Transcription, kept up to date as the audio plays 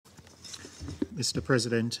Mr.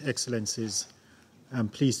 President, Excellencies, I'm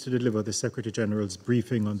pleased to deliver the Secretary General's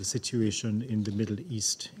briefing on the situation in the Middle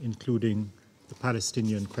East, including the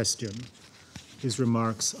Palestinian question. His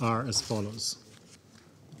remarks are as follows.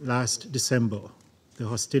 Last December, the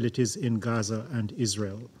hostilities in Gaza and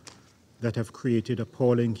Israel that have created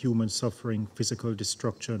appalling human suffering, physical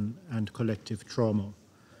destruction, and collective trauma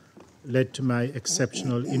led to my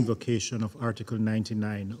exceptional invocation of Article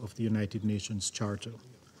 99 of the United Nations Charter.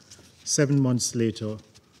 7 months later,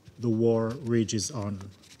 the war rages on.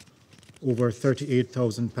 Over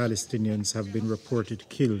 38,000 Palestinians have been reported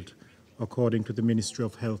killed, according to the Ministry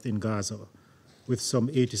of Health in Gaza, with some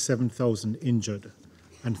 87,000 injured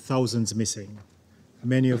and thousands missing,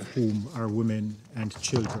 many of whom are women and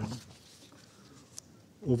children.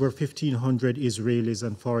 Over 1,500 Israelis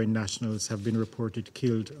and foreign nationals have been reported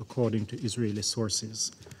killed, according to Israeli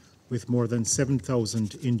sources, with more than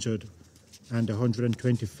 7,000 injured and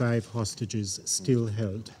 125 hostages still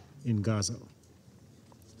held in Gaza.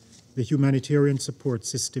 The humanitarian support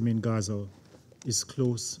system in Gaza is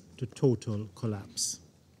close to total collapse.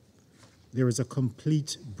 There is a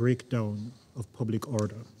complete breakdown of public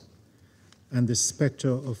order, and the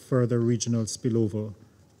specter of further regional spillover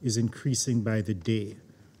is increasing by the day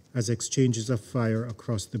as exchanges of fire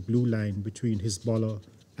across the blue line between Hezbollah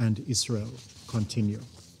and Israel continue.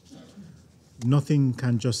 Nothing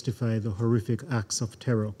can justify the horrific acts of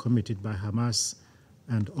terror committed by Hamas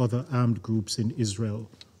and other armed groups in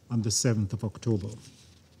Israel on the 7th of October.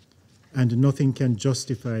 And nothing can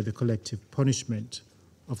justify the collective punishment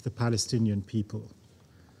of the Palestinian people.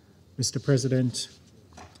 Mr. President,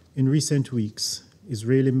 in recent weeks,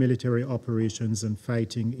 Israeli military operations and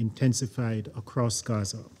fighting intensified across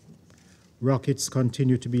Gaza. Rockets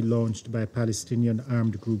continue to be launched by Palestinian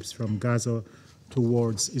armed groups from Gaza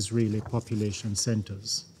towards Israeli population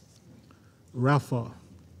centers. Rafah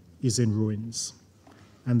is in ruins,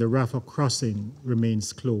 and the Rafah crossing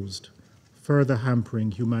remains closed, further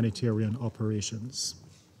hampering humanitarian operations.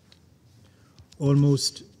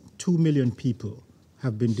 Almost 2 million people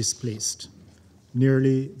have been displaced,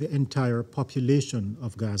 nearly the entire population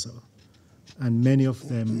of Gaza, and many of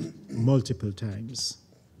them multiple times.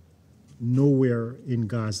 Nowhere in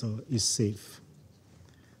Gaza is safe.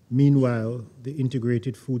 Meanwhile, the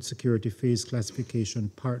Integrated Food Security Phase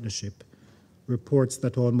Classification Partnership reports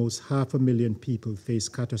that almost 500,000 people face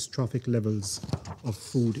catastrophic levels of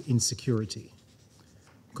food insecurity.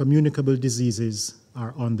 Communicable diseases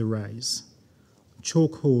are on the rise.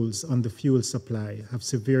 Chokeholds on the fuel supply have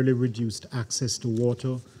severely reduced access to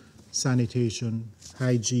water, sanitation,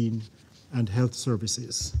 hygiene, and health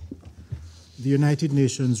services. The United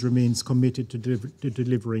Nations remains committed to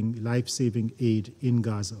delivering life-saving aid in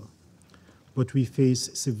Gaza, but we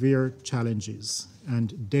face severe challenges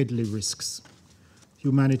and deadly risks.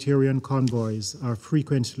 Humanitarian convoys are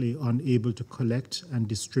frequently unable to collect and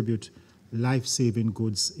distribute life-saving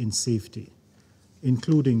goods in safety,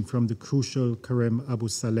 including from the crucial Kerem Abu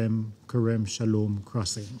Salem, Kerem Shalom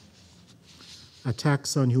crossing.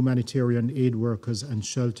 Attacks on humanitarian aid workers and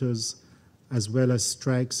shelters, as well as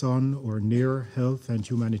strikes on or near health and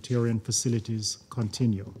humanitarian facilities,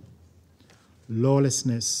 continue.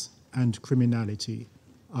 Lawlessness and criminality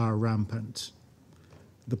are rampant.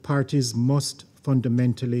 The parties must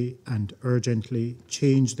fundamentally and urgently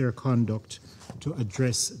change their conduct to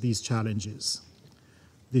address these challenges.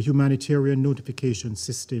 The humanitarian notification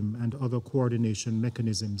system and other coordination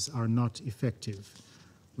mechanisms are not effective,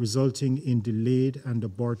 resulting in delayed and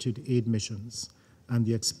aborted aid missions and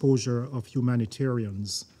the exposure of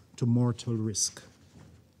humanitarians to mortal risk.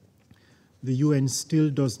 The UN still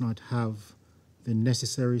does not have the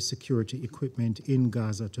necessary security equipment in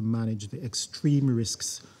Gaza to manage the extreme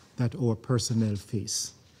risks that our personnel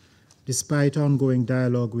face. Despite ongoing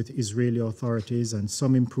dialogue with Israeli authorities and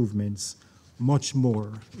some improvements, much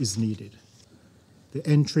more is needed. The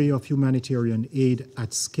entry of humanitarian aid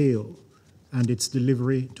at scale and its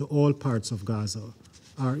delivery to all parts of Gaza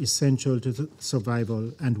are essential to the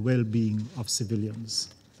survival and well-being of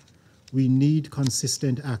civilians. We need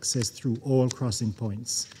consistent access through all crossing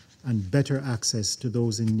points and better access to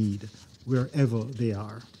those in need wherever they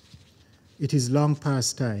are. It is long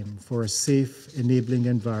past time for a safe, enabling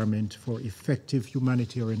environment for effective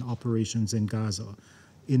humanitarian operations in Gaza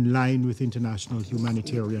in line with international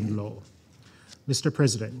humanitarian law. Mr.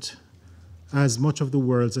 President, as much of the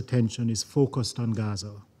world's attention is focused on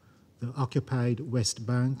Gaza, the occupied West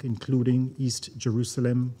Bank, including East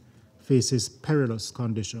Jerusalem, faces perilous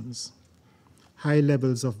conditions. High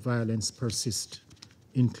levels of violence persist,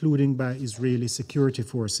 including by Israeli security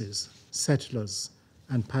forces, settlers,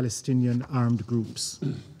 and Palestinian armed groups.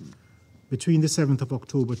 Between the 7th of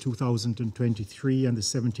October 2023 and the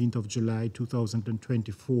 17th of July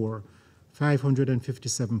 2024,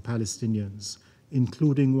 557 Palestinians,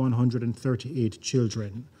 including 138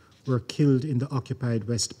 children, were killed in the occupied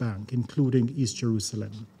West Bank, including East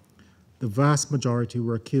Jerusalem. The vast majority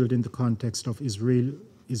were killed in the context of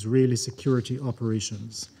Israeli security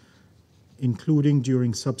operations, including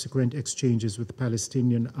during subsequent exchanges with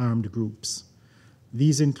Palestinian armed groups.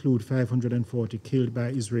 These include 540 killed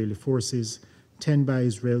by Israeli forces, 10 by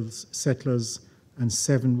Israel's settlers, and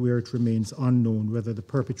 7 where it remains unknown whether the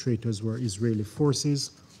perpetrators were Israeli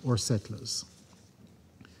forces or settlers.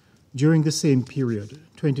 During the same period,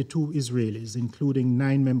 22 Israelis, including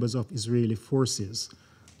 9 members of Israeli forces,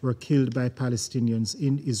 were killed by Palestinians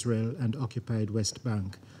in Israel and occupied West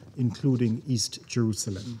Bank, including East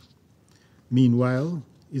Jerusalem. Meanwhile,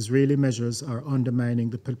 Israeli measures are undermining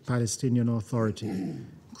the Palestinian Authority,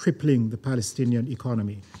 crippling the Palestinian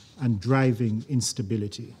economy, and driving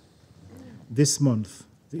instability. This month,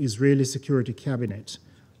 the Israeli Security Cabinet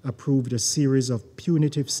approved a series of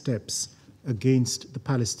punitive steps against the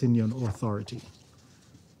Palestinian Authority.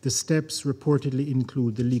 The steps reportedly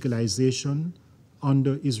include the legalization,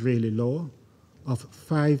 under Israeli law, of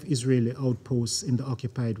 5 Israeli outposts in the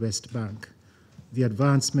occupied West Bank, the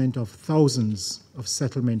advancement of thousands of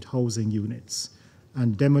settlement housing units,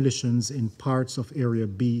 and demolitions in parts of Area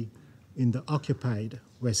B in the occupied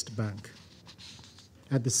West Bank.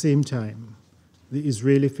 At the same time, the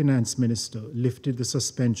Israeli finance minister lifted the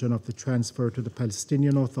suspension of the transfer to the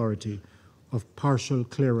Palestinian Authority of partial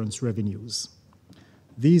clearance revenues.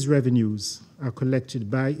 These revenues are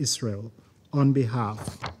collected by Israel on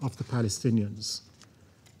behalf of the Palestinians.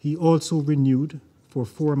 He also renewed for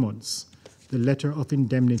 4 months the letter of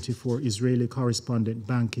indemnity for Israeli correspondent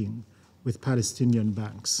banking with Palestinian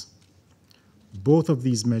banks. Both of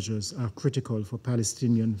these measures are critical for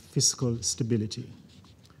Palestinian fiscal stability.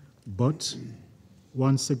 But,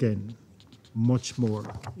 once again, much more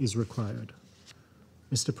is required.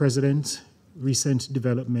 Mr. President, recent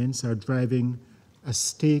developments are driving a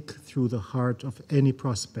stake through the heart of any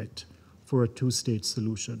prospect for a two-state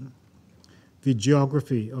solution. The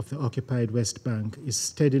geography of the occupied West Bank is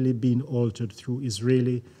steadily being altered through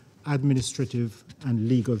Israeli administrative and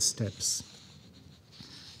legal steps.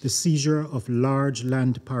 The seizure of large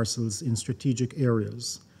land parcels in strategic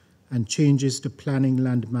areas and changes to planning,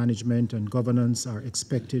 land management, and governance are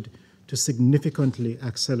expected to significantly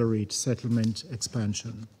accelerate settlement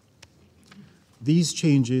expansion. These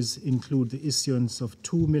changes include the issuance of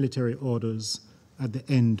 2 military orders at the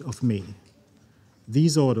end of May.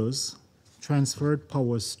 These orders transferred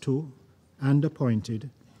powers to and appointed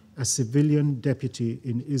a civilian deputy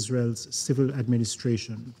in Israel's civil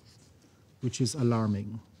administration, which is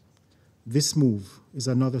alarming. This move is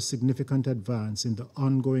another significant advance in the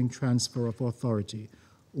ongoing transfer of authority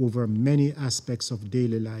over many aspects of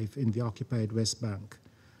daily life in the occupied West Bank,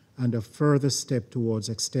 and a further step towards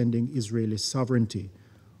extending Israeli sovereignty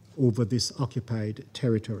over this occupied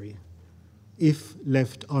territory. If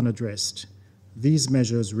left unaddressed, these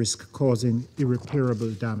measures risk causing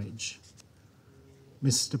irreparable damage.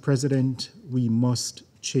 Mr. President, we must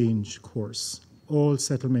change course. All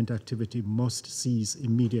settlement activity must cease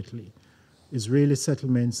immediately. Israeli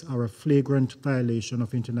settlements are a flagrant violation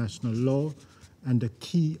of international law and a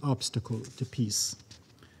key obstacle to peace.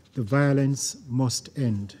 The violence must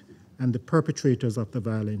end, and the perpetrators of the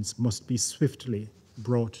violence must be swiftly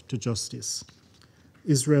brought to justice.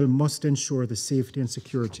 Israel must ensure the safety and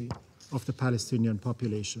security of the Palestinian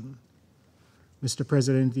population. Mr.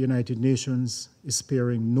 President, the United Nations is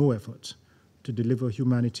sparing no effort to deliver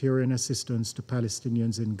humanitarian assistance to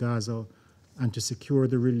Palestinians in Gaza and to secure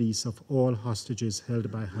the release of all hostages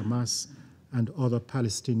held by Hamas and other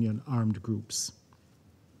Palestinian armed groups.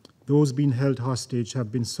 Those being held hostage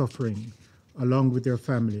have been suffering, along with their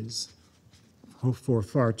families, for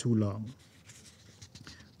far too long.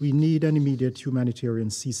 We need an immediate humanitarian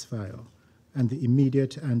ceasefire and the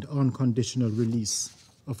immediate and unconditional release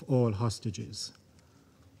of all hostages.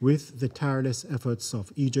 With the tireless efforts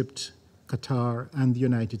of Egypt, Qatar, and the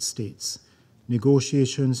United States,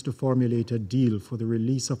 negotiations to formulate a deal for the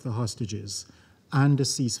release of the hostages and a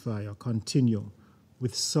ceasefire continue,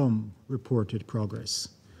 with some reported progress.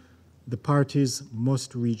 The parties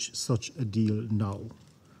must reach such a deal now.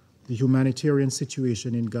 The humanitarian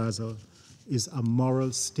situation in Gaza is a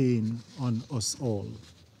moral stain on us all.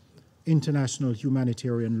 International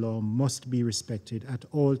humanitarian law must be respected at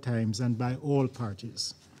all times and by all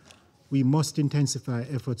parties. We must intensify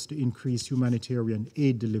efforts to increase humanitarian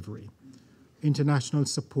aid delivery. International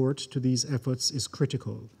support to these efforts is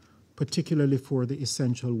critical, particularly for the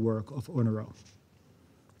essential work of UNRWA.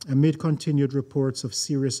 Amid continued reports of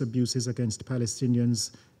serious abuses against Palestinians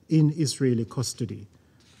in Israeli custody,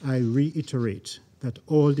 I reiterate that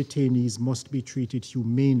all detainees must be treated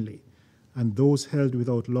humanely and those held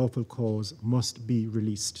without lawful cause must be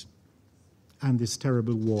released. And this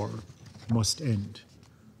terrible war must end.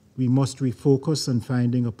 We must refocus on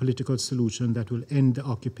finding a political solution that will end the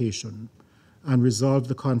occupation and resolve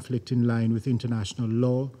the conflict in line with international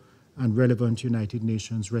law and relevant United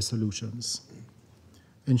Nations resolutions.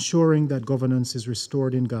 Ensuring that governance is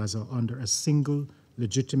restored in Gaza under a single,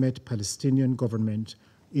 legitimate Palestinian government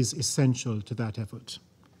is essential to that effort.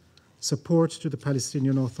 Support to the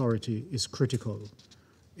Palestinian Authority is critical.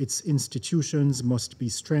 Its institutions must be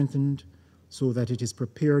strengthened so that it is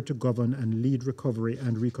prepared to govern and lead recovery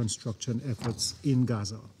and reconstruction efforts in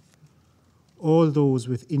Gaza. All those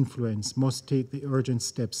with influence must take the urgent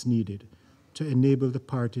steps needed to enable the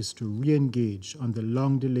parties to re-engage on the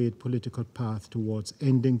long-delayed political path towards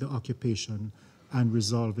ending the occupation and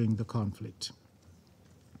resolving the conflict.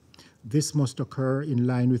 This must occur in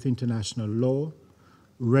line with international law,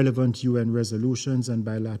 relevant UN resolutions and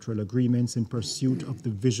bilateral agreements in pursuit of the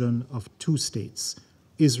vision of two states,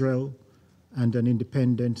 Israel and an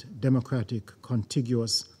independent, democratic,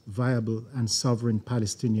 contiguous, viable, and sovereign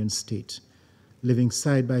Palestinian state, living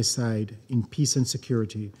side by side in peace and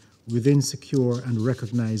security within secure and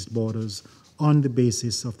recognized borders on the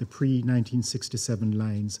basis of the pre-1967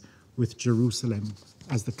 lines, with Jerusalem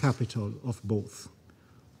as the capital of both.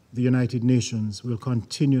 The United Nations will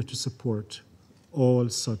continue to support all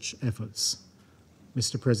such efforts.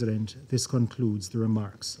 Mr. President, this concludes the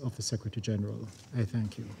remarks of the Secretary General. I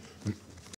thank you.